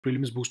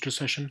Prelims booster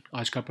session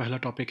आज का पहला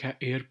टॉपिक है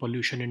air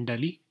pollution in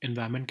Delhi.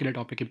 Environment के लिए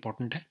टॉपिक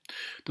इंपॉर्टेंट है।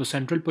 तो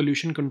सेंट्रल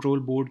पोल्यूशन कंट्रोल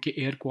बोर्ड के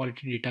एयर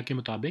क्वालिटी डेटा के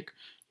मुताबिक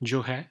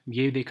जो है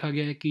ये देखा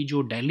गया है कि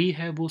जो दिल्ली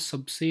है वो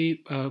सबसे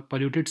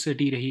पोल्यूटेड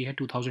सिटी रही है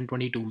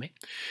 2022 में।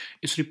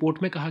 इस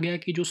रिपोर्ट में कहा गया है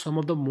कि जो सम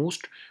of the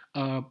most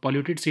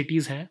polluted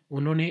cities हैं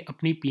उन्होंने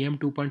अपनी PM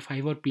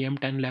 2.5 और PM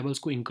 10 लेवल्स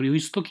को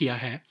इंक्रीज तो किया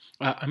है,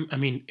 आई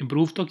मीन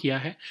इम्प्रूव तो किया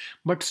है,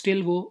 बट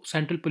स्टिल वो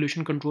सेंट्रल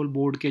पोल्यूशन कंट्रोल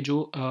बोर्ड के जो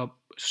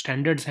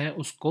स्टैंडर्ड्स हैं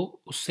उसको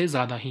उससे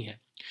ज़्यादा ही हैं।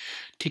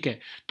 ठीक है,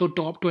 तो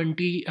टॉप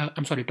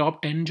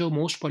 10 जो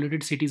मोस्ट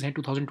पॉल्यूटेड सिटीज़ हैं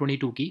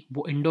 2022 की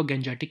वो इंडो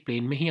गैंजेटिक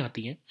प्लेन में ही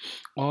आती हैं,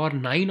 और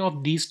 9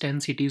 ऑफ दीज 10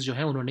 सिटीज़ जो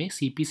हैं उन्होंने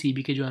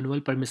CPCB के जो एनुअल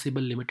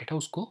परमिसिबल लिमिट है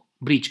उसको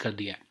ब्रीच कर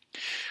दिया है।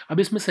 अब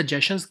इसमें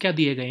सजेशंस क्या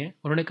दिए गए हैं,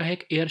 उन्होंने कहा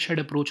एक एयर शेड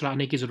अप्रोच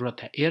लाने की ज़रूरत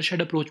है। एयर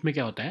शेड अप्रोच में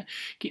क्या होता है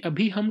कि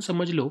अभी हम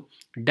समझ लो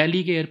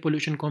दिल्ली के एयर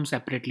पोल्यूशन को हम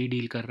सेपरेटली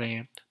डील कर रहे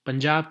हैं,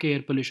 पंजाब के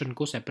एयर पोल्यूशन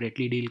को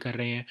सेपरेटली डील कर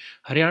रहे हैं,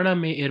 हरियाणा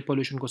में एयर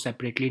पोल्यूशन को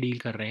सेपरेटली डील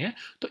कर रहे हैं।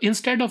 तो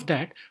इंस्टेड ऑफ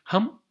दैट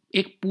हम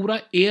एक पूरा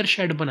एयर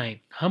शेड बनाएं।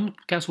 हम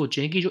क्या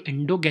सोचें कि जो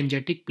इंडो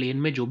गैंजेटिक प्लेन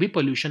में जो भी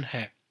पोल्यूशन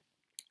है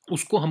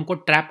उसको हमको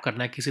ट्रैप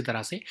करना है किसी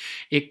तरह से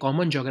एक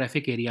कॉमन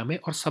ज्योग्राफिक एरिया में,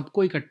 और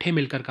सबको इकट्ठे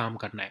मिलकर काम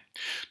करना है।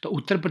 तो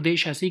उत्तर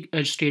प्रदेश ऐसी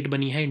स्टेट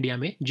बनी है इंडिया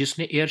में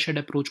जिसने एयर शेड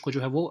अप्रोच को जो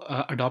है वो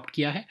अडॉप्ट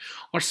किया है,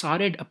 और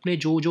सारे अपने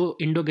जो जो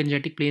इंडो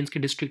गैंजेटिक प्लेन्स के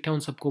डिस्ट्रिक्ट हैं उन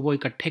सबको वो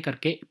इकट्ठे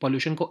करके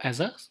पॉल्यूशन को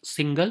एज अ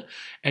सिंगल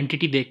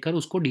एंटिटी देखकर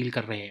उसको डील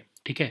कर रहे हैं।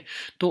 ठीक है,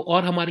 तो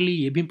और हमारे लिए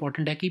ये भी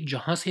इंपॉर्टेंट है कि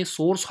जहाँ से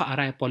सोर्स आ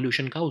रहा है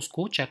पॉल्यूशन का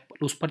उसको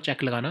उस पर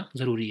चेक लगाना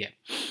ज़रूरी है।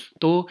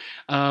 तो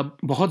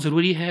बहुत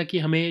ज़रूरी है कि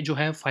हमें जो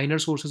है फाइनर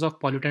सोर्सेज ऑफ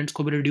पॉल्यूटेंट्स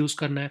को भी रिड्यूस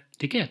करना है।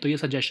 ठीक है, तो ये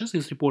सजेशंस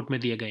इस रिपोर्ट में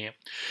दिए गए हैं।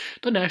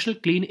 तो नेशनल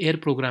क्लीन एयर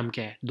प्रोग्राम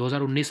क्या है,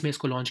 2019 में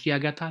इसको लॉन्च किया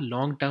गया था।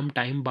 Long term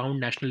time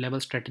bound national level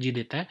strategy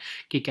देता है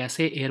कि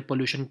कैसे एयर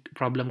पोल्यूशन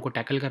प्रॉब्लम को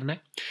टैकल करना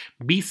है।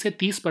 20 से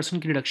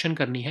 30% की रिडक्शन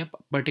करनी है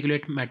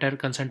पर्टिकुलेट मैटर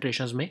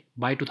कंसनट्रेशन में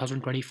बाय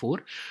 2024,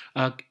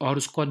 और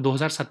उसको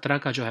 2017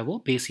 का जो है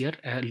वो बेस ईयर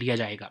लिया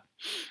जाएगा।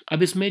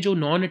 अब इसमें जो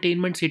नॉन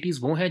अटेनमेंट सिटीज़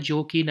वो हैं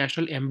जो कि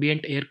national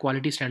ambient air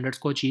quality standards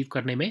को अचीव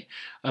करने में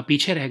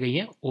पीछे रह गई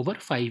हैं ओवर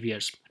 5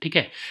 ईयर्स। ठीक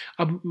है,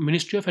 अब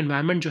मिनिस्ट्री ऑफ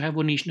एनवायरनमेंट जो है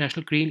वो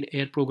नेशनल क्लीन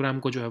एयर प्रोग्राम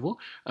को जो है वो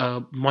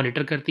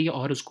मॉनिटर करती है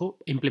और उसको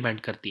इम्प्लीमेंट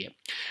करती है।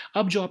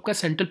 अब जो आपका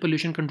सेंट्रल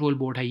पोल्यूशन कंट्रोल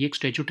बोर्ड है ये एक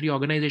स्टैट्यूटरी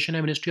ऑर्गेनाइजेशन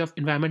है मिनिस्ट्री ऑफ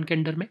एनवायरनमेंट के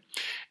अंडर में।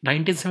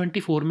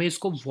 1974 में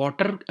इसको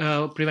water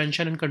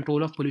prevention and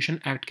control of pollution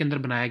act के अंदर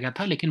बनाया गया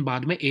था, लेकिन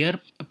बाद में air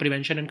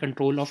prevention and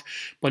control of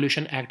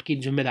pollution act की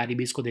जिम्मेदारी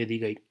भी इसको दे दी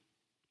गई।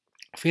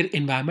 फिर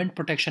इन्वायरमेंट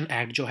प्रोटेक्शन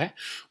एक्ट जो है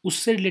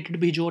उससे रिलेटेड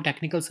भी जो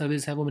टेक्निकल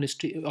सर्विस है वो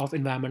मिनिस्ट्री ऑफ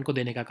इन्वायरमेंट को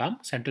देने का काम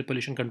सेंट्रल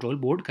पोल्यूशन कंट्रोल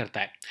बोर्ड करता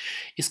है।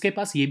 इसके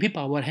पास ये भी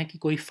पावर है कि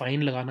कोई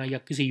फाइन लगाना या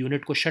किसी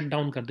यूनिट को शट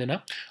डाउन कर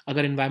देना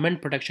अगर इन्वायरमेंट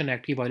प्रोटेक्शन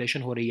एक्ट की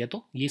वायलेशन हो रही है,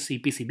 तो ये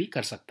CPCB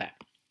कर सकता है।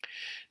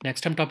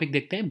 नेक्स्ट हम टॉपिक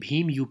देखते हैं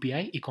भीम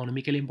UPI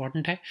इकोनॉमी के लिए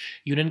इंपॉर्टेंट है।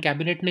 यूनियन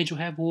कैबिनेट ने जो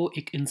है वो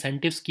एक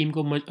इंसेंटिव स्कीम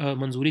को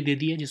मंजूरी दे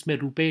दी है जिसमें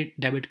रुपे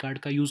डेबिट कार्ड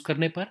का यूज़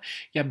करने पर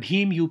या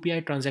भीम UPI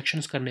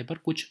ट्रांजैक्शंस करने पर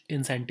कुछ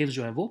इंसेंटिव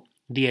जो है वो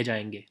दिए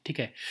जाएंगे। ठीक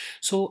है,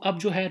 सो अब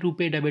जो है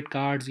रुपे डेबिट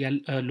कार्ड्स या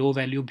low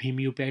value Bhim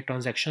UPI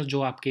transactions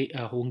जो आपके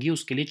होंगी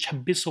उसके लिए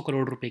 2600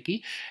 करोड़ रुपए की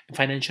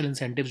फाइनेंशियल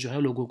इंसेंटिव जो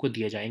है लोगों को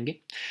दिए जाएंगे।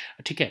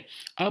 ठीक है,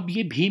 अब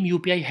ये भीम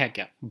UPI है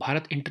क्या?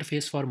 Bharat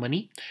interface for money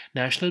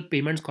national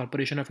payments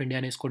corporation of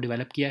India ने इसको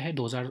डेवलप किया है।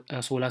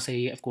 2016 से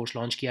ये ऑफकोर्स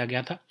लॉन्च किया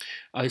गया था।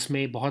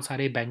 इसमें बहुत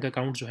सारे बैंक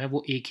अकाउंट जो है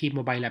वो एक ही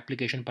मोबाइल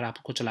एप्लीकेशन पर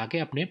आपको चला के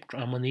अपने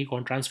मनी को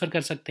ट्रांसफ़र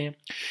कर सकते हैं।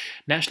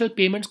 National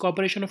payments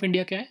corporation of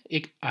India क्या है?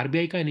 एक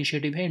RBI का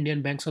इनिशिएटिव है इंडियन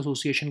बैंक्स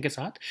एसोसिएशन के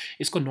साथ।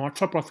 इसको नॉट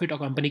फॉर प्रॉफिट और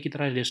कंपनी की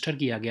तरह रजिस्टर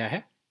किया गया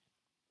है।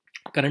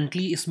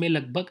 करंटली इसमें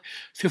लगभग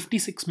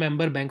 56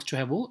 मेंबर बैंक्स जो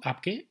है वो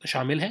आपके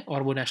शामिल हैं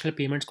और वो national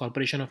payments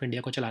corporation of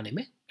India को चलाने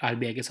में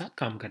RBI के साथ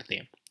काम करते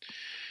हैं।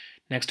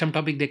 नेक्स्ट हम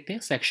टॉपिक देखते हैं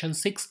section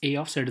 6A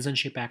of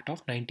citizenship act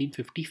of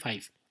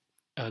 1955।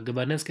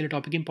 Governance के लिए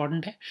टॉपिक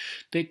इंपॉर्टेंट है।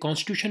 तो एक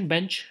constitution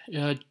bench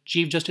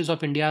chief justice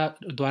of India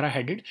द्वारा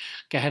हेडेड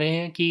कह रहे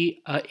हैं कि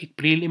एक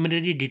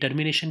प्रीलिमिनरी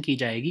डिटर्मिनेशन की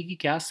जाएगी कि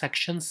क्या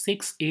सेक्शन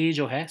 6A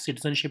जो है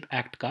सिटीजनशिप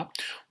एक्ट का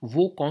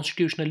वो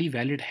कॉन्स्टिट्यूशनली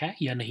वैलिड है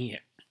या नहीं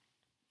है।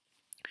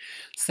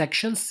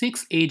 सेक्शन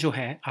 6A जो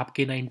है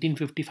आपके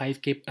 1955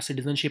 के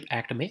सिटीजनशिप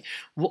एक्ट में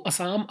वो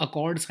असम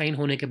अकॉर्ड साइन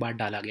होने के बाद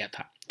डाला गया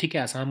था। ठीक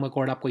है, असम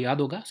अकॉर्ड आपको याद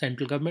होगा,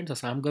 सेंट्रल गवर्नमेंट,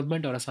 असम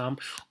गवर्नमेंट और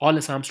ऑल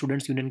असम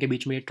स्टूडेंट्स यूनियन के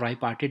बीच में ट्राई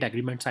पार्टेड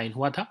एग्रीमेंट साइन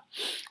हुआ था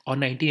और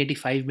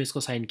 1985 में इसको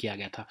साइन किया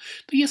गया था।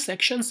 तो ये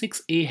सेक्शन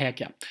 6A है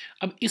क्या?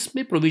 अब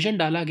इसमें प्रोविजन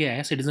डाला गया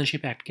है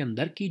सिटीजनशिप एक्ट के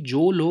अंदर कि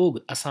जो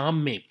लोग असम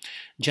में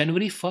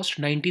जनवरी 1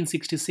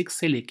 1966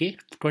 से लेके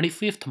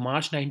 25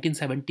 मार्च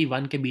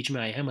 1971 के बीच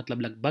में आए हैं,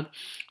 मतलब लगभग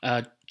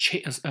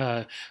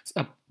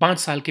 5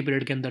 साल के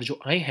पीरियड के अंदर जो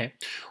आए हैं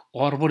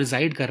और वो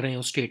रिजाइड कर रहे हैं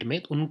उस स्टेट में,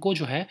 तो उनको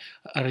जो है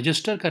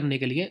रजिस्टर करने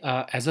के लिए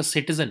एज अ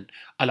सिटीज़न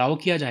अलाउ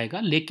किया जाएगा,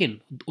 लेकिन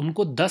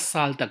उनको 10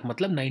 साल तक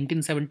मतलब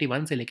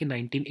 1971 से लेकर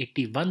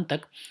 1981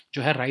 तक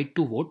जो है राइट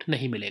टू वोट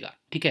नहीं मिलेगा।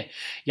 ठीक है,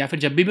 या फिर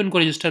जब भी उनको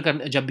रजिस्टर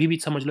कर जब भी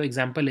समझ लो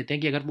एग्जाम्पल लेते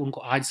हैं कि अगर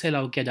उनको आज से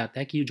अलाउ किया जाता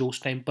है कि जो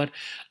उस टाइम पर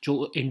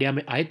जो इंडिया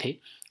में आए थे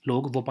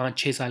लोग वो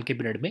 5-6 साल के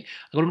पीरियड में,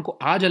 अगर उनको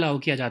आज अलाउ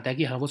किया जाता है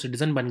कि हाँ वो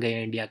सिटीजन बन गए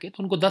हैं इंडिया के,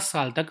 तो उनको 10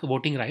 साल तक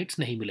वोटिंग राइट्स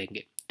नहीं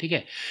मिलेंगे। ठीक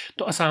है,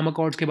 तो असम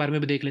अकॉर्ड्स के बारे में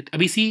भी देख लेते हैं।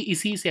 अब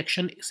इसी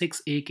सेक्शन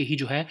 6A के ही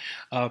जो है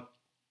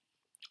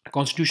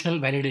कॉन्स्टिट्यूशनल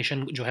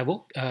वैलिडेशन जो है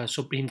वो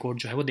सुप्रीम कोर्ट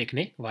जो है वो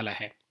देखने वाला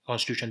है,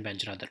 कॉन्स्टिट्यूशन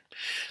बेंच रादर।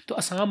 तो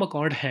असम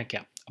अकॉर्ड है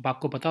क्या? अब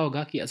आपको पता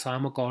होगा कि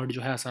असम अकॉर्ड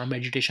जो है, असम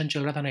एजिटेशन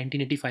चल रहा था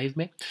 1985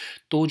 में,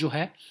 तो जो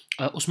है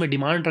उसमें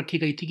डिमांड रखी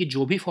गई थी कि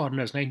जो भी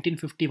फॉरेनर्स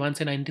 1951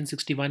 से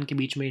 1961 के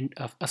बीच में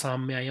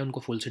असम में आए हैं उनको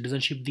फुल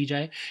सिटीजनशिप दी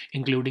जाए,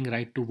 इंक्लूडिंग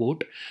राइट टू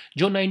वोट।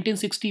 जो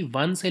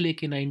 1961 से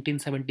लेके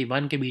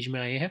 1971 के बीच में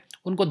आए हैं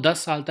उनको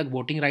 10 साल तक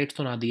वोटिंग राइट्स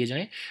तो ना दिए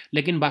जाएं,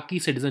 लेकिन बाकी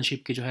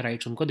सिटीजनशिप के जो है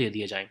राइट्स उनको दे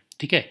दिए जाएं।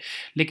 ठीक है,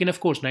 लेकिन ऑफ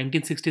कोर्स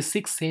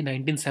 1966 से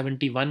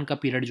 1971 का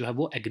पीरियड जो है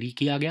वो एग्री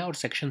किया गया और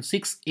सेक्शन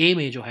 6A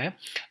में जो है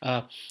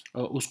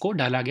उसको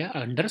डाला गया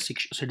अंडर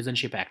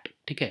सिटीजनशिप एक्ट।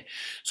 ठीक है,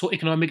 सो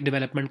इकोनॉमिक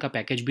डेवलपमेंट का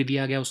पैकेज भी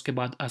दिया गया उसके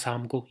बाद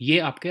असम को। ये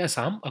आपके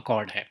असम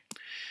अकॉर्ड है।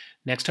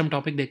 नेक्स्ट हम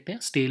टॉपिक देखते हैं,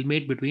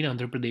 stalemate between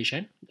Andhra Pradesh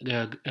and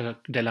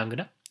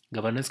Telangana.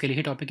 Governance के लिए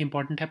ही टॉपिक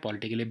इंपॉर्टेंट है,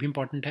 पॉलिटी के लिए भी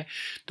इंपॉर्टेंट है।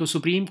 तो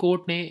सुप्रीम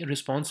कोर्ट ने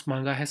रिस्पांस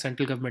मांगा है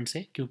सेंट्रल गवर्नमेंट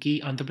से, क्योंकि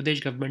आंध्र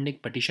प्रदेश गवर्नमेंट ने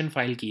एक पटिशन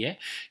फाइल की है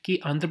कि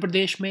आंध्र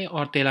प्रदेश में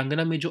और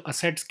तेलंगाना में जो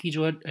असेट्स की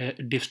जो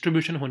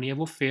डिस्ट्रीब्यूशन होनी है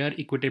वो फेयर,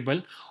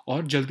 इक्विटेबल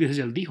और जल्दी से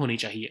जल्दी होनी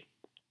चाहिए।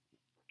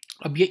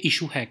 अब ये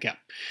इशू है क्या?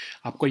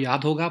 आपको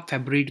याद होगा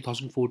फरवरी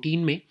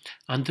 2014 में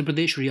आंध्र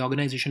प्रदेश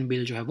रीऑर्गेनाइजेशन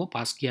बिल जो है वो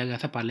पास किया गया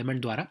था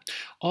पार्लियामेंट द्वारा,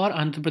 और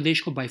आंध्र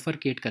प्रदेश को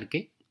बाइफरकेट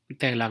करके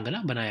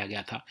तेलंगाना बनाया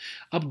गया था।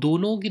 अब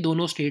दोनों की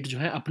दोनों स्टेट जो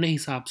है अपने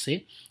हिसाब से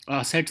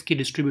असेट्स की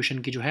डिस्ट्रीब्यूशन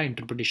की जो है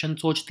इंटरप्रिटेशन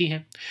सोचती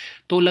हैं।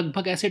 तो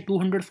लगभग ऐसे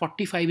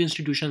 245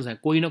 इंस्टीट्यूशंस हैं,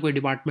 कोई ना कोई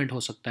डिपार्टमेंट हो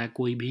सकता है,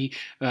 कोई भी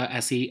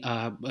ऐसी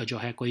जो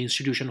है कोई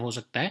इंस्टीट्यूशन हो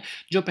सकता है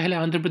जो पहले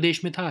आंध्र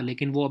प्रदेश में था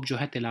लेकिन वो अब जो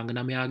है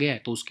तेलंगाना में आ गया है,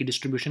 तो उसकी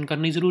डिस्ट्रीब्यूशन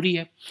करनी ज़रूरी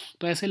है।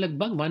 तो ऐसे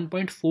लगभग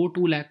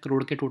 1.42 लाख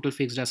करोड़ के टोटल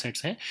फिक्स्ड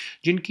असेट्स हैं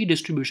जिनकी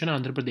डिस्ट्रीब्यूशन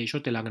आंध्र प्रदेश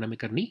और तेलंगाना में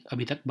करनी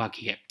अभी तक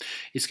बाकी है।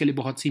 इसके लिए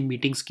बहुत सी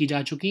मीटिंग्स की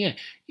जा चुकी हैं।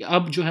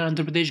 अब जो है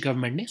आंध्र प्रदेश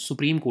गवर्नमेंट ने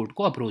सुप्रीम कोर्ट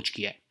को अप्रोच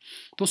किया है।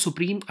 तो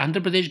आंध्र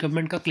प्रदेश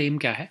गवर्नमेंट का क्लेम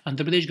क्या है?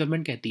 आंध्र प्रदेश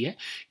गवर्नमेंट कहती है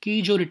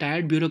कि जो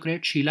रिटायर्ड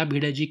ब्यूरोक्रेट शीला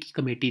भिड़ा जी की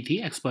कमेटी थी,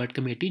 एक्सपर्ट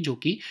कमेटी, जो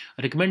कि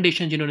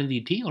रिकमेंडेशन जिन्होंने दी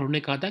थी, और उन्होंने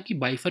कहा था कि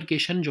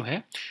बाइफरकेशन जो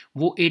है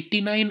वो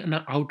 89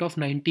 आउट ऑफ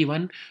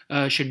 91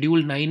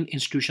 शेड्यूल 9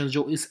 इंस्टीट्यूशन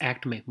जो इस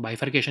एक्ट में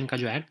बाइफरकेशन का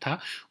जो एक्ट था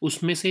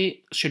उसमें से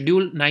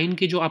शेड्यूल 9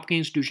 के जो आपके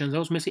इंस्टीट्यूशन है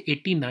उसमें से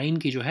 89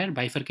 की जो है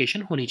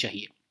बाइफरकेशन होनी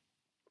चाहिए।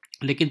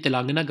 लेकिन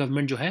तेलंगाना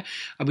गवर्नमेंट जो है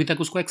अभी तक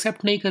उसको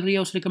एक्सेप्ट नहीं कर रही है,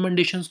 उस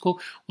रिकमेंडेशंस को,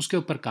 उसके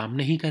ऊपर काम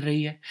नहीं कर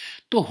रही है।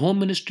 तो होम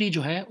मिनिस्ट्री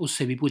जो है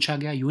उससे भी पूछा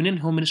गया, यूनियन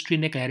होम मिनिस्ट्री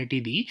ने क्लैरिटी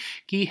दी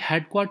कि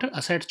हेडक्वार्टर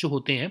असेट्स जो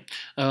होते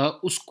हैं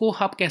उसको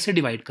आप कैसे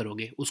डिवाइड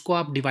करोगे? उसको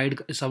आप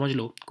डिवाइड समझ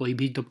लो, कोई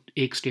भी तो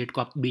एक स्टेट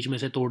को आप बीच में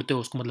से तोड़ते हो,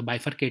 उसको मतलब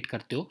बाइफरकेट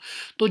करते हो,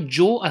 तो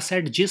जो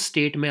असेट जिस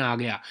स्टेट में आ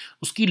गया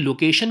उसकी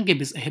लोकेशन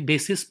के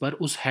बेसिस पर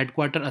उस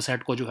हेडक्वार्टर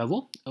असेट को जो है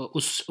वो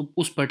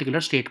उस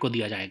पर्टिकुलर स्टेट को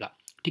दिया जाएगा।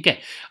 ठीक है,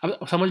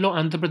 अब समझ लो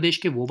आंध्र प्रदेश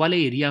के वो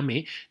वाले एरिया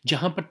में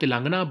जहाँ पर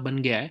तेलंगाना बन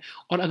गया है,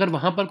 और अगर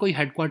वहाँ पर कोई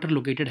हेडक्वार्टर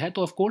लोकेटेड है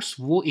तो ऑफ कोर्स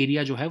वो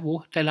एरिया जो है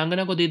वो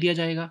तेलंगाना को दे दिया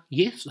जाएगा।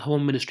 ये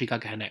होम मिनिस्ट्री का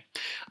कहना है।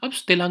 अब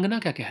तेलंगाना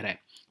क्या कह रहा है?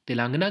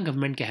 तेलंगाना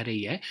गवर्नमेंट कह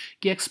रही है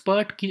कि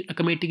एक्सपर्ट की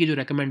कमेटी की जो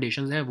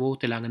रिकमेंडेशंस हैं वो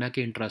तेलंगाना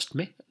के इंटरेस्ट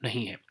में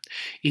नहीं है,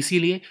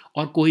 इसीलिए,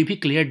 और कोई भी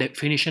क्लियर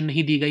डेफिनेशन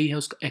नहीं दी गई है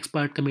उस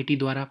एक्सपर्ट कमेटी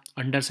द्वारा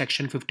under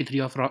section 53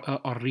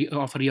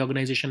 of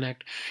reorganisation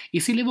act.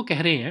 इसीलिए वो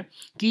कह रहे हैं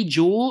कि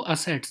जो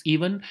असेट्स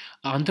इवन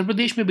आंध्र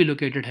प्रदेश में भी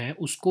लोकेटेड है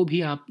उसको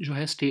भी आप जो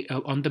है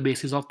on the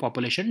basis of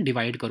population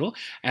divide करो।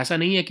 ऐसा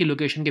नहीं है कि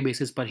लोकेशन के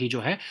बेसिस पर ही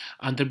जो है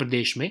आंध्र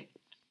प्रदेश में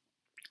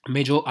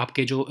जो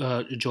आपके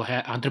जो है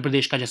आंध्र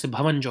प्रदेश का जैसे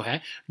भवन जो है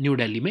न्यू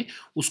दिल्ली में,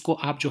 उसको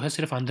आप जो है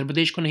सिर्फ आंध्र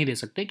प्रदेश को नहीं दे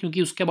सकते,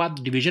 क्योंकि उसके बाद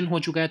डिवीजन हो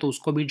चुका है, तो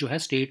उसको भी जो है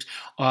स्टेट्स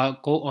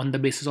को on the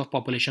basis of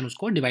population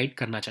उसको डिवाइड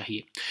करना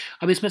चाहिए।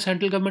 अब इसमें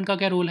सेंट्रल गवर्नमेंट का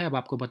क्या रोल है? अब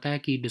आपको पता है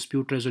कि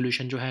डिस्प्यूट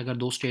रेजोल्यूशन जो है अगर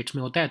दो स्टेट्स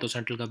में होता है तो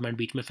सेंट्रल गवर्नमेंट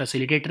बीच में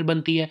फैसिलिटेटर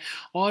बनती है,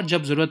 और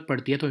जब ज़रूरत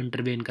पड़ती है तो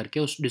इंटरवेन करके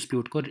उस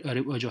डिस्प्यूट को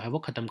जो है वो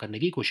ख़त्म करने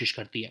की कोशिश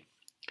करती है।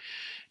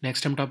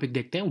 नेक्स्ट हम टॉपिक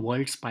देखते हैं,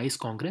 वर्ल्ड स्पाइस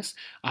कांग्रेस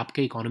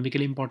आपके इकोनॉमी के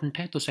लिए इंपॉर्टेंट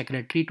है। तो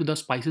secretary to the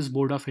spices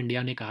board of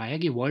India ने कहा है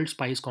कि वर्ल्ड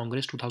स्पाइस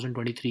कांग्रेस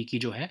 2023 की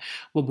जो है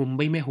वो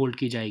मुंबई में होल्ड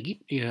की जाएगी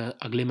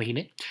अगले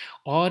महीने।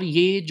 और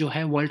ये जो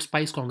है वर्ल्ड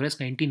स्पाइस कांग्रेस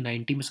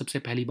 1990 में सबसे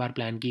पहली बार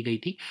प्लान की गई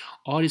थी,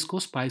 और इसको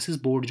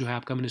स्पाइसेस बोर्ड जो है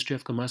आपका ministry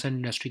of commerce and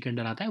industry के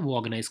अंडर आता है वो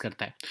ऑर्गेनाइज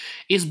करता है।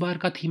 इस बार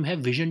का थीम है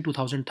विजन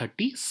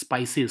 2030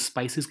 स्पाइसेस।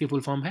 स्पाइसेस की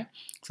फुल फॉर्म है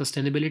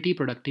sustainability,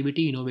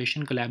 productivity,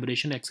 innovation,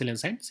 collaboration,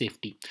 excellence and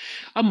safety.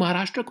 अब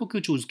महाराष्ट्र को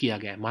क्यों चूज किया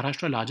गया है?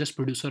 Maharashtra largest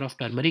producer of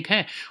turmeric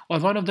है और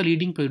one of the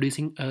leading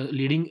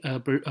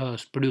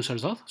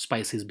producers of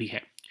spices भी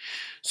है।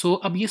 सो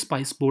अब ये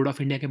स्पाइस बोर्ड ऑफ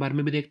इंडिया के बारे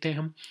में भी देखते हैं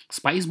हम।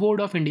 स्पाइस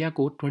बोर्ड ऑफ इंडिया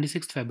को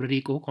 26 फरवरी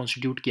को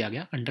कॉन्स्टिट्यूट किया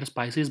गया under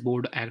spices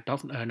board act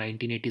of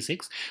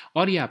 1986,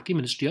 और ये आपकी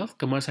ministry of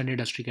commerce and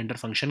industry के अंडर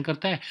फंक्शन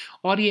करता है,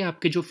 और ये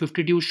आपके जो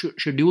 52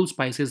 शेड्यूल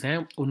स्पाइसेस हैं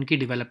उनकी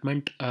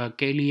डेवलपमेंट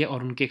के लिए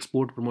और उनके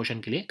एक्सपोर्ट प्रमोशन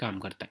के लिए काम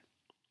करता है।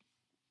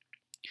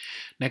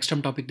 नेक्स्ट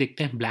हम टॉपिक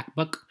देखते हैं ब्लैक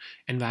बक,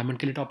 एनवायरनमेंट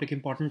के लिए टॉपिक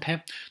इंपॉर्टेंट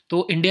है।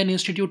 तो इंडियन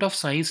इंस्टीट्यूट ऑफ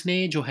साइंस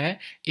ने जो है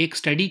एक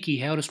स्टडी की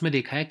है और उसमें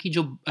देखा है कि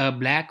जो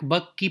ब्लैक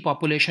बक की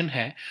पॉपुलेशन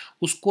है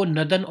उसको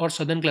नदर्न और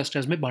सदर्न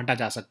क्लस्टर्स में बांटा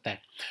जा सकता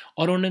है।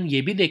 और उन्होंने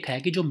ये भी देखा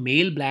है कि जो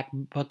मेल ब्लैक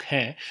बक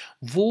है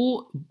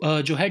वो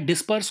जो है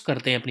डिस्पर्स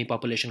करते हैं अपनी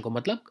पॉपुलेशन को,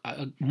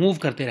 मतलब मूव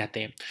करते रहते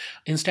हैं।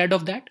 इंस्टेड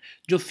ऑफ दैट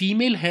जो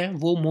फीमेल है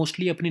वो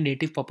मोस्टली अपनी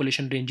नेटिव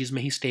पॉपुलेशन रेंजेस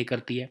में ही स्टे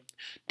करती है।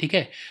 ठीक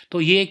है,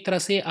 तो ये एक तरह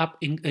से आप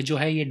जो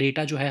है ये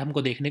डेटा जो है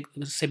हमको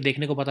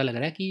देखने को पता लग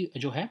रहा है कि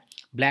जो है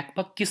ब्लैक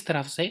बक किस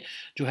तरह से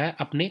जो है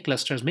अपने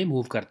क्लस्टर्स में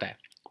मूव करता है।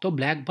 तो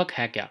ब्लैक बक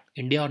है क्या?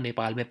 इंडिया और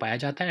नेपाल में पाया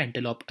जाता है,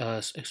 एंटेलोप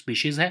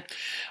स्पीशीज है,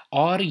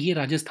 और ये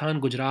राजस्थान,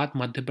 गुजरात,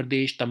 मध्य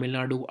प्रदेश,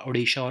 तमिलनाडु,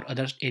 उड़ीसा और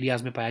अदर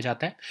एरियाज में पाया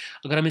जाता है।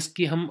 अगर हम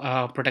इसकी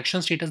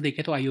प्रोटेक्शन स्टेटस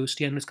देखें तो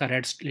IUCN इसका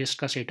रेड लिस्ट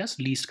का स्टेटस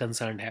लीस्ट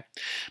कंसर्न है।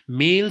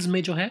 मेल्स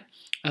में जो है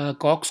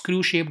कॉक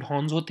स्क्रू शेप्ड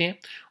हॉर्न्स होते हैं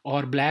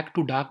और black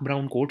to dark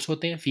brown quotes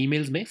होते हैं।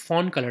 फीमेल्स में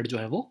फॉन कलर्ड जो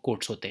है वो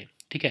कोट्स होते हैं।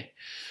 ठीक है,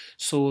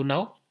 सो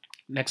नाउ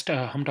नेक्स्ट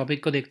हम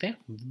टॉपिक को देखते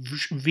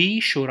हैं वी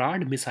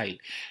शोराड मिसाइल।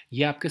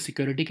 ये आपके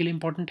सिक्योरिटी के लिए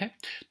इंपॉर्टेंट है।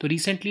 तो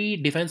रिसेंटली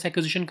डिफेंस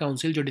एक्विजिशन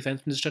काउंसिल जो डिफेंस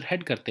मिनिस्टर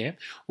हेड करते हैं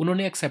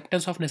उन्होंने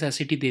एक्सेप्टेंस ऑफ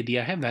नेसेसिटी दे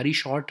दिया है very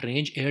short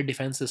range air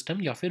defence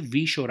system या फिर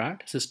वी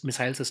शोराड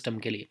मिसाइल सिस्टम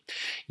के लिए।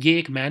 ये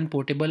एक man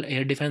portable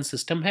air defence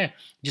system है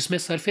जिसमें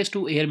सरफेस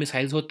टू एयर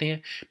मिसाइल्स होते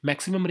हैं।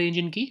 मैक्सिमम रेंज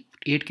इनकी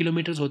 8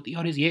 किलोमीटर्स होती है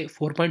और ये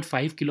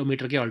 4.5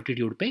 किलोमीटर के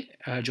ऑल्टीट्यूड पे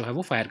जो है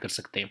वो फायर कर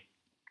सकते हैं।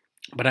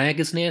 बनाया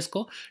किसने है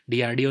इसको?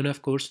 DRDO ने ऑफ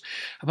कोर्स।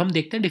 अब हम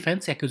देखते हैं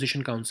डिफेंस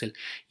एक्विजिशन काउंसिल।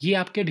 ये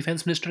आपके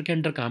डिफेंस मिनिस्टर के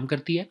अंडर काम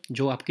करती है।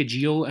 जो आपके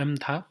GOM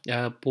था,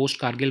 पोस्ट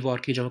कारगिल वॉर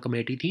की जो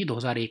कमेटी थी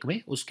 2001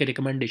 में, उसके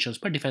रिकमेंडेशंस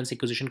पर डिफेंस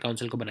एक्विजिशन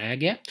काउंसिल को बनाया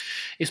गया।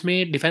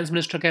 इसमें डिफेंस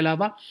मिनिस्टर के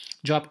अलावा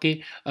जो आपके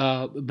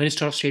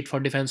minister of state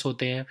for defence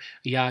होते हैं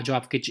या जो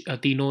आपके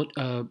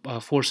तीनों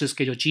फोर्सेस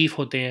के जो चीफ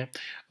होते हैं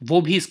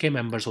वो भी इसके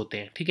मेंबर्स होते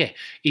हैं। ठीक है,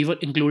 even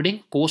including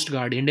coast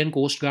guard, Indian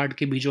coast guard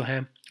के भी जो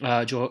है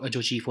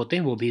जो चीफ होते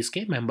हैं वो भी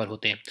इसके मेंबर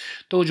होते हैं।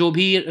 तो जो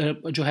भी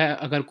जो है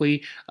अगर कोई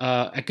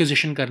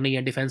एक्विजिशन करनी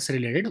है डिफेंस से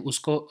रिलेटेड,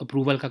 उसको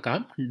अप्रूवल का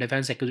काम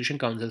डिफेंस एक्विजिशन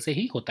काउंसिल से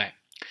ही होता है।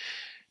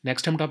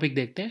 नेक्स्ट हम टॉपिक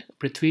देखते हैं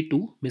पृथ्वी 2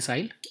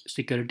 मिसाइल।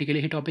 सिक्योरिटी के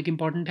लिए ही टॉपिक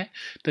इंपॉर्टेंट है।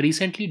 तो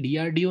रिसेंटली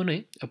DRDO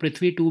ने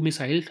पृथ्वी 2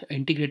 missile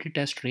integrated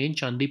test range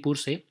Chandipur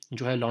से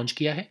जो है लॉन्च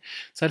किया है।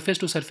 सरफेस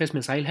टू सरफेस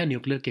मिसाइल है,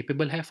 न्यूक्लियर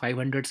केपेबल है,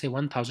 500 से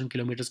 1000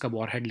 किलोमीटर का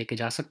वॉरहेड लेके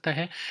जा सकता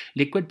है।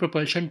 लिक्विड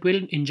प्रोपल्शन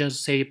 12 इंजन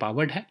से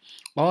पावर्ड है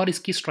और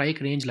इसकी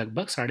स्ट्राइक रेंज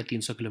लगभग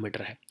 350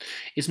 किलोमीटर है।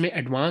 इसमें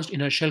एडवांस्ड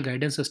इनर्शियल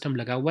गाइडेंस सिस्टम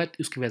लगा हुआ है,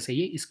 उसकी वजह से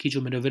ये इसकी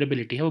जो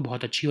मैन्यूवरेबिलिटी है वो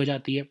बहुत अच्छी हो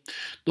जाती है।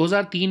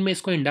 2003 में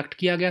इसको इंडक्ट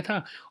किया गया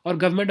था और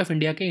गवर्नमेंट ऑफ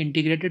इंडिया के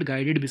integrated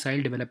guided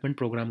missile development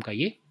programme का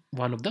ये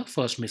one of the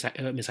first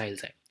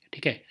missiles है।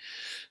 ठीक है,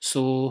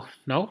 so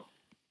now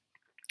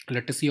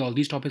let us see all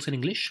these topics in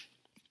English.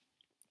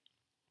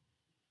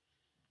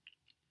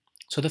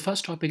 So the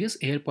first topic is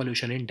air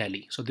pollution in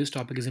Delhi. So this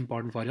topic is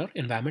important for your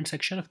environment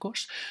section, of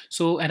course.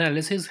 So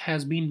analysis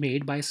has been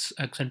made by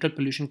Central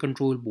Pollution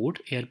Control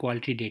Board air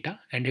quality data,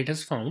 and it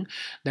has found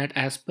that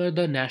as per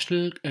the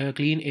National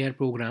Clean Air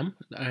Program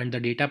and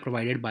the data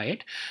provided by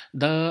it,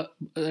 the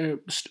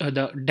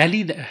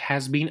Delhi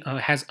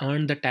has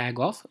earned the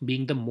tag of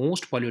being the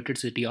most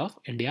polluted city of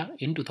India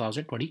in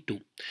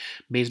 2022,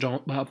 based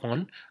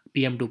upon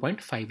PM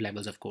 2.5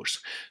 levels, of course.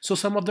 So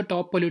some of the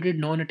top polluted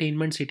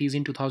non-attainment cities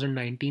in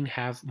 2019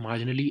 have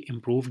marginally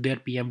improved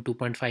their PM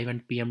 2.5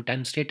 and PM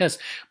 10 status,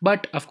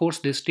 but of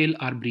course they still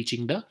are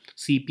breaching the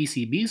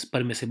CPCB's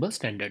permissible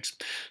standards.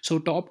 So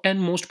top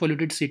 10 most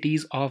polluted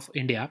cities of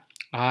India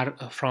are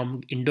from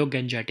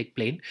Indo-Gangetic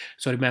Plain.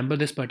 So remember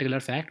this particular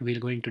fact. We're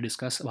going to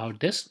discuss about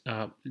this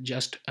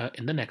just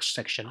in the next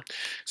section.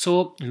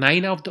 So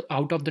 9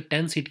 out of the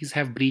 10 cities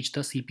have breached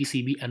the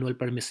CPCB annual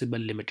permissible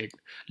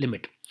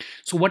limit.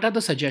 So what are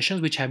the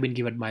suggestions which have been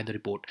given by the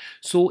report?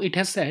 So it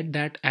has said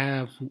that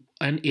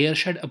an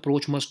airshed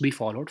approach must be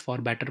followed for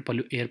better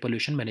air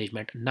pollution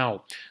management.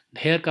 Now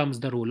here comes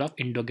the role of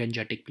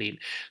Indo-Gangetic Plain.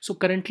 So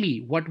currently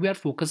what we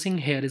are focusing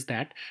here is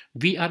that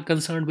we are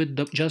concerned with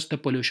just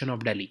the pollution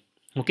of Delhi.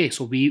 Okay,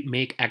 so we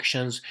make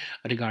actions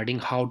regarding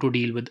how to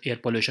deal with air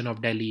pollution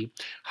of Delhi,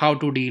 how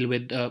to deal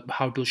with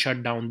how to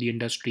shut down the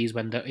industries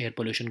when the air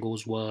pollution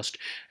goes worst,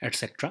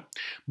 etc.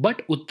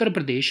 But Uttar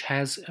Pradesh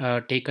has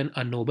taken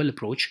a noble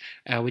approach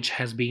which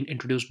has been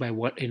introduced by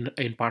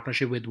in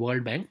partnership with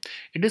World Bank.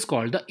 It is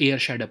called the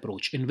airshed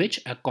approach, in which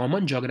a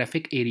common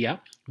geographic area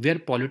where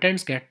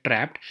pollutants get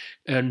trapped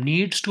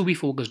needs to be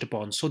focused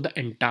upon. So the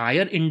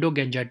entire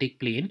Indo-Gangetic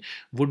Plain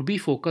would be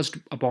focused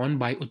upon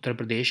by Uttar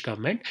Pradesh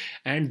government,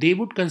 and they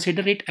would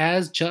consider it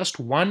as just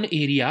one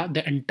area,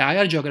 the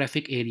entire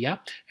geographic area,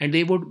 and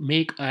they would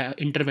make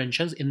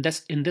interventions in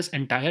this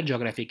entire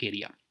geographic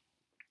area.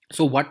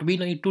 So what we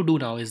need to do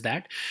now is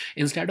that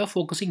instead of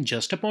focusing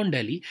just upon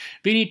Delhi,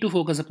 we need to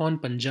focus upon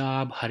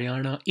Punjab,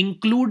 Haryana,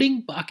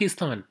 including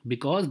Pakistan,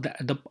 because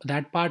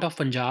that part of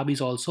Punjab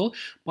is also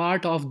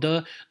part of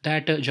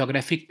that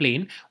geographic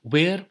plane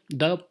where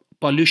the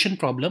pollution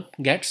problem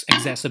gets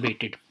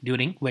exacerbated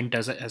during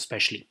winters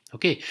especially.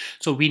 Okay,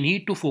 so we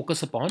need to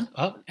focus upon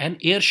an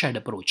airshed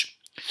approach.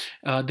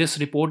 This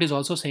report is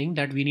also saying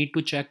that we need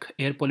to check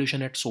air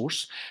pollution at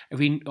source.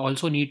 We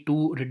also need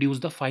to reduce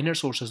the finer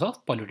sources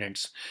of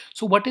pollutants.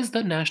 So what is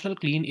the National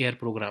Clean Air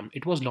Program?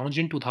 It was launched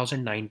in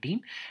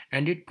 2019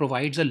 and it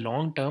provides a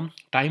long-term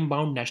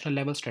time-bound national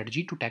level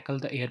strategy to tackle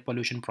the air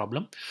pollution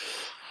problem.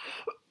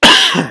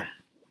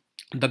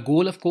 The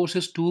goal, of course,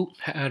 is to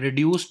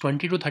reduce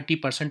 20 to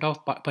 30%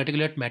 of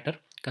particulate matter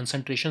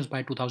concentrations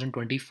by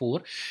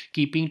 2024,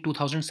 keeping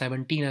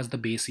 2017 as the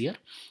base year.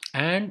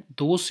 And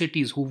those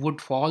cities who would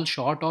fall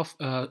short of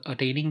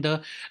attaining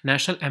the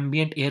national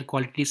ambient air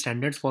quality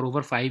standards for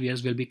over 5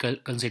 years will be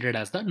considered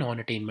as the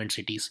non-attainment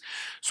cities.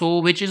 So,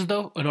 which is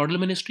the nodal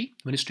ministry?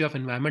 Ministry of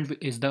Environment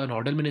is the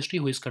nodal ministry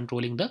who is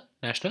controlling the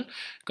National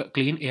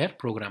Clean Air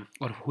Program,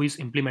 or who is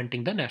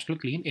implementing the National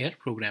Clean Air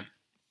Program.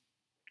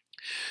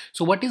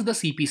 So what is the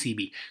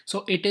CPCB?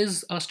 So it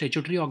is a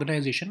statutory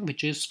organization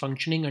which is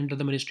functioning under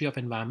the Ministry of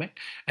Environment,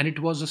 and it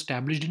was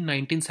established in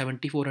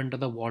 1974 under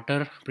the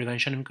Water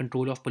Prevention and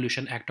Control of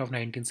Pollution Act of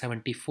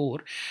 1974,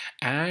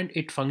 and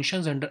it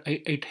functions under,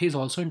 it is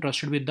also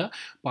entrusted with the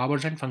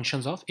powers and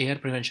functions of Air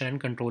Prevention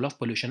and Control of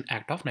Pollution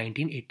Act of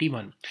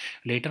 1981.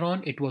 Later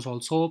on, it was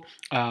also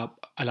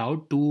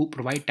allowed to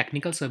provide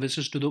technical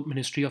services to the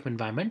Ministry of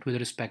Environment with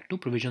respect to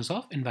provisions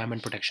of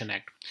Environment Protection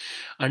Act.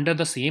 Under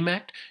the same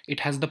act,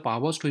 it has the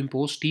powers to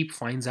impose steep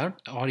fines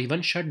or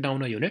even shut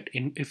down a unit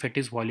if it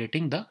is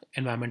violating the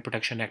Environment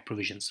Protection Act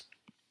provisions.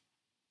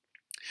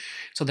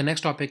 So the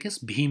next topic is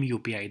BHIM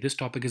UPI. This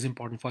topic is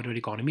important for your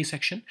economy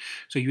section.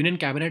 So Union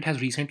Cabinet has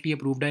recently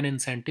approved an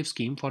incentive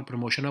scheme for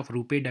promotion of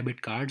RuPay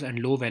debit cards and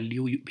low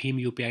value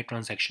BHIM UPI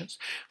transactions.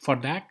 For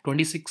that,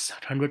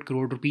 2,600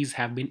 crore rupees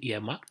have been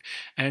earmarked,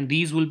 and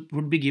this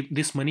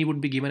money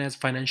would be given as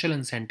financial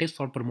incentives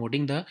for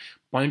promoting the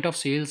point of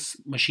sales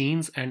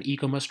machines and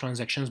e-commerce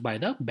transactions by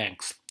the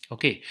banks.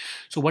 Okay,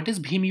 so what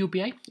is BHIM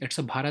UPI?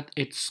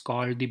 It's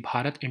called the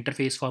Bharat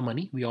Interface for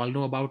Money. We all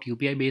know about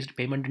UPI based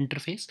payment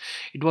interface.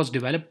 It was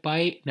developed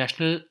by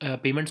National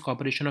Payments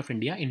Corporation of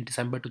India in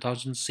December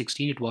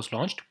 2016. It was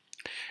launched,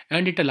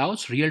 and it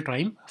allows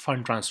real-time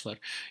fund transfer.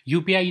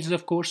 UPI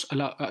of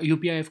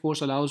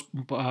course allows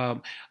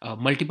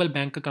multiple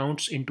bank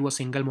accounts into a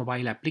single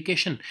mobile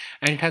application,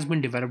 and it has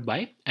been developed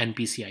by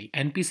NPCI.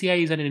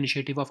 NPCI is an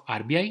initiative of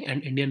RBI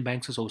and Indian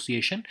Banks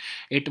Association.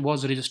 It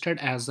was registered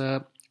as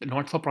a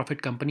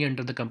not-for-profit company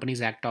under the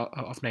Companies Act of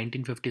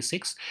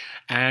 1956,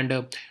 and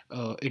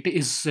it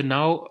is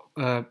now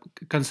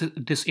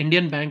this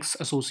Indian Banks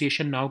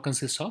Association now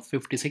consists of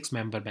 56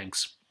 member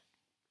banks.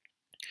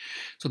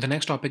 So the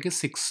next topic is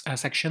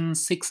Section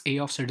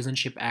 6A of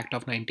Citizenship Act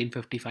of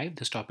 1955.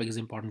 This topic is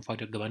important for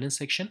your governance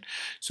section.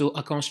 So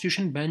a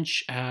constitution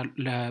bench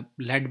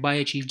led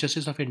by Chief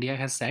Justice of India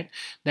has said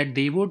that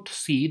they would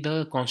see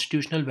the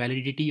constitutional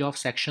validity of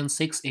Section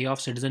 6A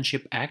of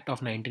Citizenship Act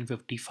of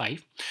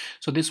 1955.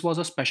 So this was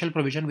a special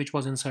provision which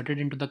was inserted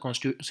into the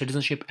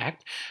Citizenship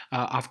Act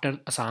after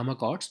Assam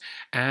Accords,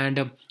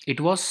 and it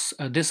was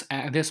this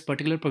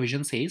particular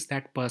provision says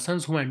that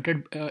persons who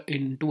entered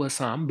into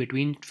Assam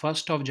between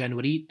 1st of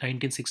January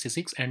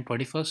 1966 and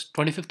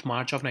 25th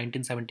March of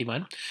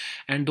 1971,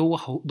 and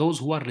those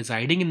who are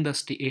residing in the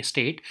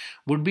state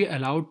would be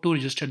allowed to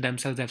register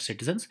themselves as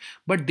citizens,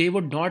 but they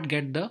would not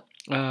get the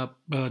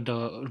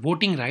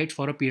voting rights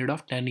for a period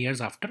of 10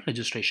 years after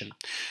registration.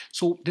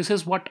 So this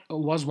is what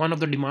was one of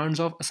the demands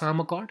of Assam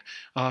Accord.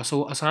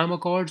 So Assam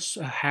Accords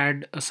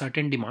had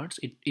certain demands.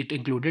 It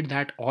included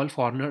that all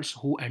foreigners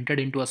who entered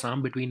into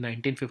Assam between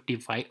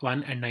 1951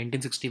 and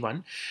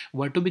 1961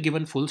 were to be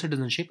given full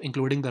citizenship,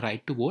 including the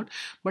right to vote.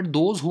 But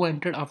those who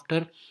entered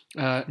after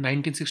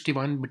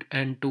 1961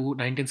 and to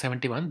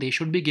 1971, they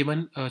should be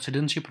given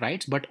citizenship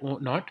rights but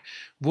not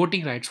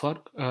voting rights for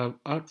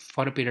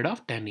a period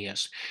of 10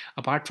 years.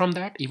 Apart from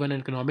that, even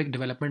an economic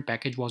development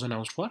package was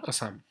announced for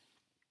Assam.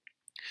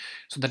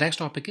 So the next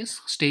topic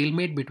is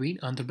stalemate between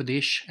Andhra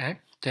Pradesh and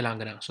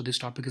Telangana. So this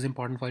topic is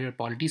important for your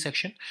polity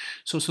section.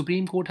 So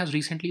Supreme Court has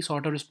recently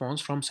sought a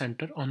response from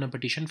Centre on a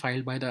petition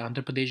filed by the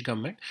Andhra Pradesh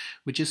government,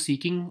 which is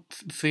seeking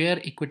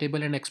fair,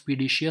 equitable and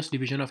expeditious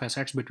division of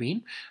assets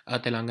between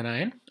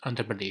Telangana and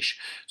Andhra Pradesh.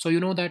 So you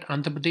know that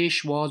Andhra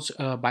Pradesh was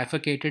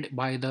bifurcated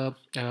by the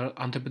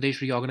Andhra Pradesh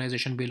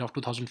Reorganization Bill of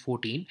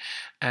 2014,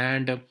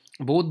 and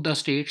both the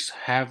states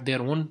have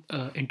their own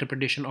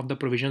interpretation of the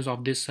provisions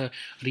of this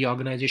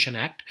Reorganization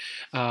Act.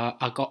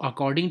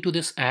 According to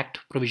this Act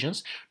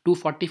provisions,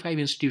 245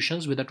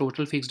 institutions with a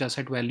total fixed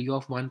asset value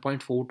of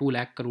 1.42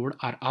 lakh crore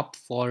are up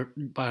for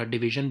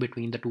division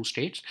between the two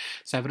states.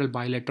 Several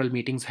bilateral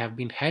meetings have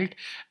been held,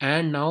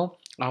 and now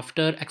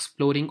after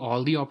exploring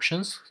all the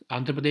options,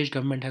 Andhra Pradesh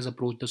government has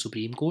approached the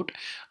Supreme Court.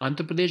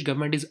 Andhra Pradesh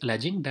government is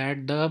alleging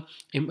that the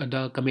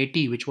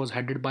committee, which was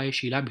headed by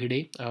Sheila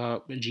Bhide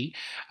ji,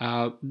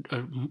 uh,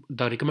 uh,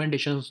 the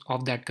recommendations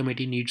of that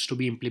committee needs to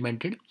be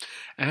implemented,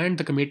 and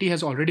the committee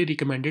has already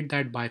recommended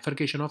that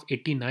bifurcation of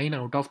 89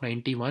 out of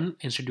 91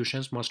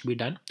 institutions must be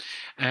done,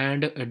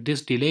 and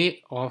this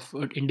delay of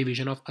in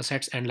division of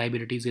assets and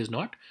liabilities is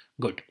not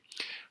good.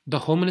 The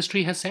Home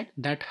Ministry has said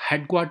that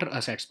headquarter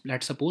assets,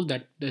 let's suppose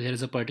that there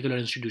is a particular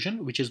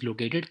institution which is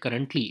located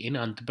currently in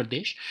Andhra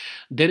Pradesh,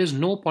 there is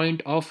no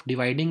point of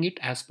dividing it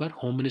as per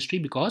Home Ministry,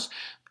 because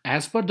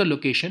as per the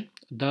location,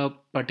 that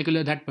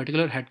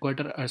particular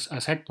headquarter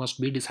asset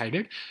must be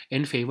decided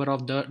in favor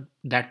of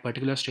that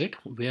particular state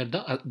where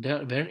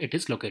it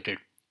is located.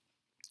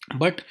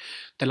 But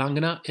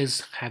Telangana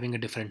is having a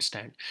different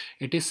stand.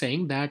 It is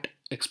saying that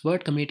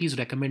expert committee's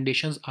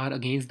recommendations are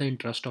against the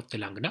interest of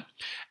Telangana,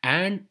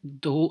 and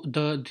though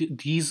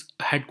these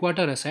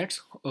headquarter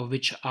assets,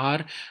 which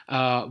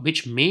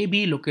may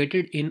be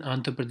located in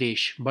Andhra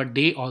Pradesh, but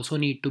they also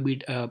need to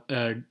be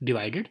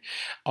divided.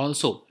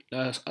 Also,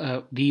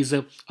 these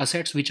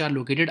assets which are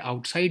located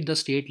outside the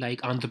state,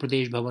 like Andhra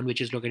Pradesh Bhavan, which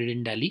is located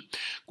in Delhi,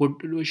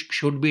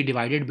 should be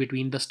divided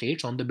between the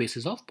states on the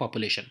basis of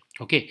population.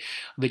 Okay,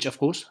 which of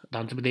course the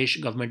Andhra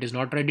Pradesh government is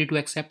not ready to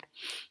accept.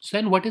 So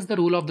then, what is the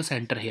role of the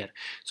center here?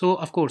 So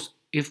of course,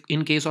 if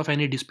in case of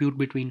any dispute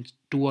between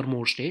two or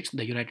more states,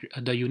 the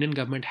union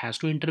government has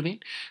to intervene.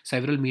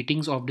 Several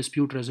meetings of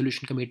dispute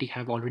resolution committee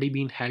have already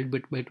been held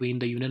between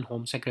the union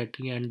home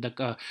secretary and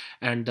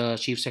the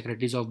chief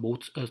secretaries of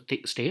both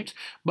states.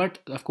 But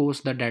of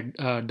course,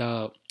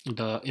 the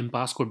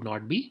impasse could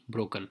not be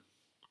broken.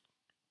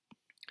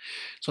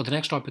 So the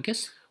next topic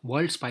is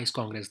World Spice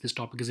Congress. This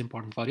topic is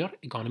important for your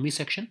economy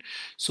section.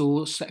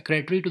 So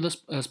Secretary to the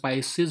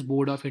Spices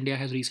Board of India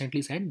has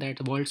recently said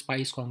that World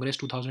Spice Congress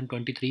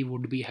 2023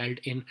 would be held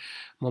in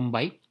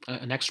Mumbai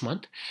next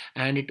month,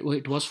 and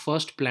it was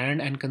first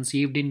planned and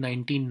conceived in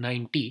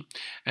 1990,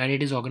 and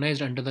it is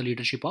organized under the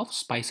leadership of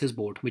Spices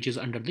Board, which is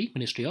under the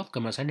Ministry of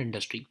Commerce and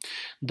Industry.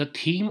 The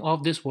theme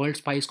of this World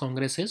Spice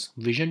Congress is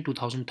Vision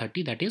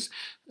 2030, that is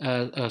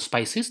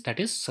spices, that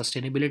is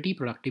sustainability,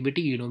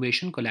 productivity,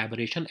 innovation,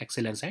 collaboration,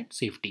 excellence and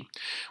safety.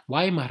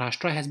 Why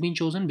Maharashtra has been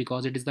chosen?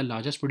 Because it is the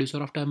largest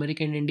producer of turmeric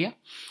in India,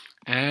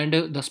 and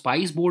the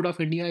Spice Board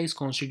of India is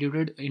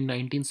constituted in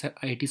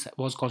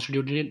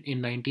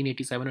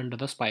 1987 under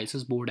the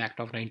Spices Board Act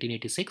of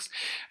 1986,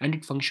 and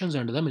it functions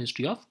under the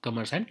Ministry of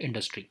Commerce and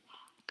Industry.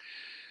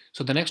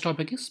 So the next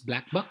topic is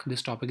black buck.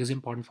 This topic is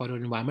important for your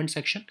environment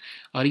section.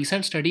 A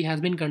recent study has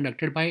been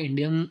conducted by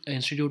Indian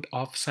Institute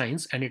of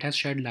Science, and it has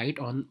shed light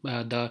on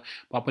the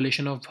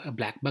population of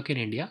black buck in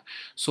India.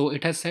 So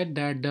it has said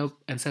that the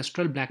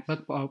ancestral black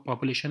buck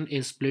population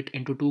is split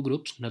into two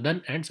groups,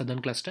 northern and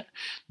southern cluster.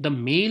 The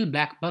male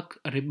black buck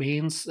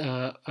remains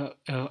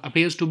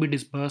appears to be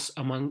dispersed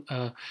among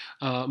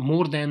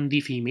more than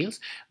the females.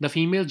 The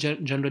females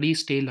generally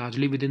stay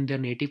largely within their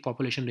native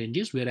population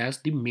ranges, whereas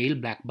the male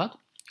black buck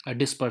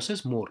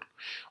disperses more.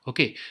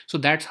 Okay, so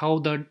that's how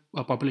the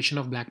population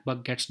of black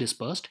buck gets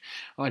dispersed.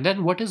 And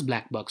then what is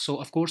black buck? So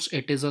of course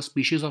it is a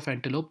species of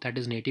antelope that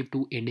is native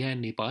to India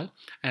and Nepal,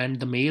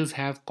 and the males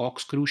have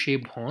corkscrew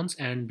shaped horns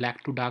and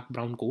black to dark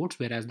brown coats,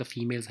 whereas the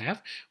females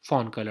have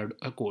fawn colored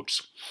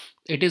coats.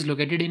 It is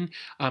located in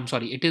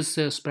it is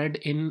spread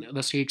in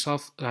the states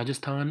of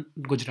Rajasthan,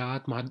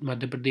 Gujarat,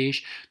 Madhya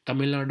Pradesh,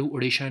 Tamil Nadu,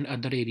 Odisha and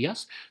other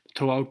areas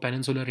throughout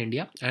peninsular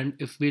India. And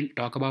if we'll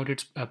talk about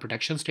its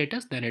protection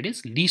status, then it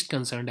is least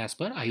concerned as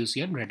per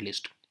IUCN Red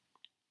List.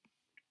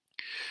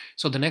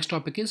 So the next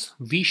topic is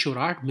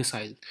V-SHORAD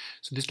missile.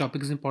 So this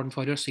topic is important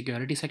for your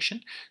security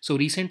section. So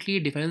recently,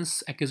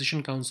 Defense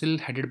Acquisition Council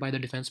headed by the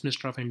Defense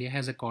Minister of India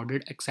has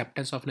accorded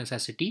acceptance of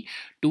necessity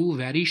to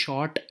very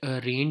short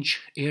range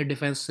air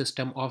defense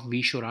system of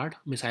V-SHORAD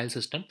missile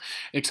system.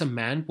 It's a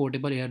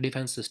man-portable air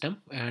defense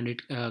system, and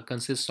it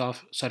consists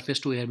of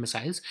surface-to-air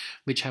missiles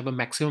which have a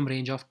maximum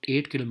range of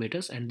 8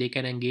 kilometers, and they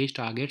can engage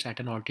targets at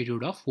an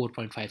altitude of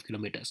 4.5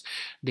 kilometers.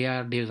 They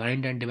are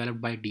designed and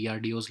developed by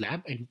DRDO's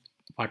lab in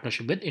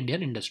partnership with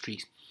Indian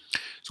industries.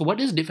 So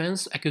what is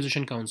Defense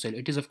Acquisition Council?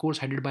 It is of course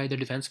headed by the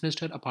Defense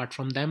Minister. Apart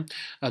from them,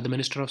 the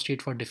Minister of State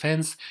for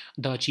Defense,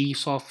 the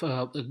chiefs of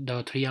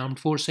the three armed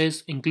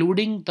forces,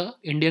 including the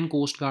Indian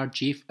Coast Guard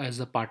chief as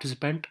a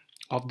participant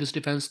of this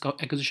Defense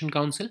Acquisition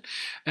Council.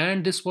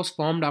 And this was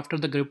formed after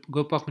the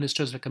group of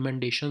ministers'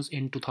 recommendations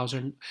in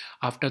 2000,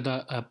 after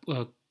the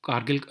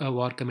Kargil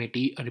War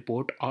Committee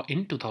report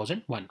in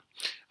 2001.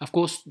 Of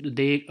course,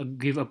 they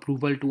give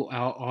approval to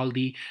all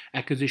the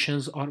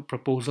acquisitions or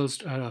proposals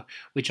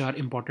which are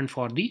important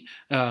for the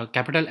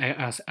capital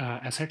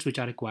assets which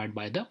are required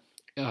by the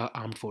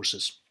armed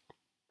forces.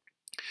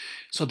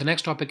 So the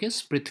next topic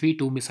is Prithvi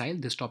 2 missile.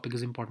 This topic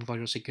is important for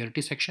your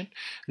security section.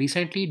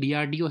 Recently,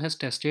 DRDO has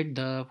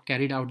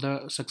carried out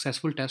the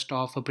successful test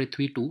of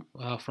Prithvi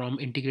 2 from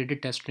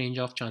integrated test range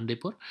of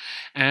Chandipur,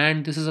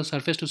 and this is a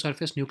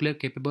surface-to-surface nuclear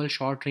capable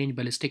short-range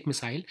ballistic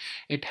missile.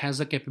 It has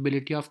the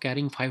capability of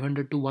carrying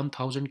 500 to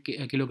 1000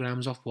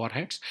 kilograms of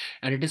warheads,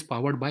 and it is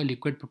powered by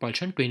liquid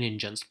propulsion twin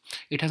engines.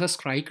 It has a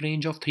strike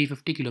range of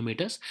 350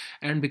 kilometers,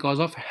 and because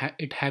of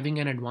it having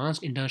an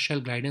advanced inertial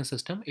guidance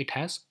system, it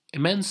has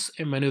immense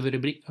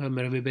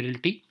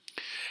maneuverability,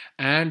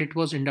 and it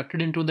was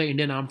inducted into the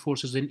Indian Armed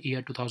Forces in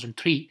year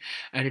 2003,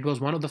 and it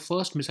was one of the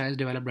first missiles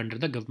developed under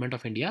the Government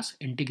of India's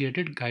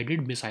Integrated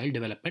Guided Missile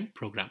Development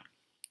Program,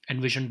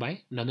 envisioned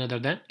by none other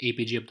than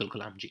APJ Abdul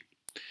Kalam ji.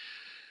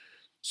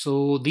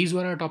 So these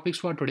were our topics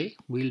for today.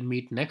 We'll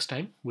meet next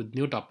time with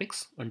new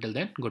topics. Until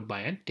then,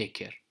 goodbye and take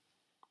care.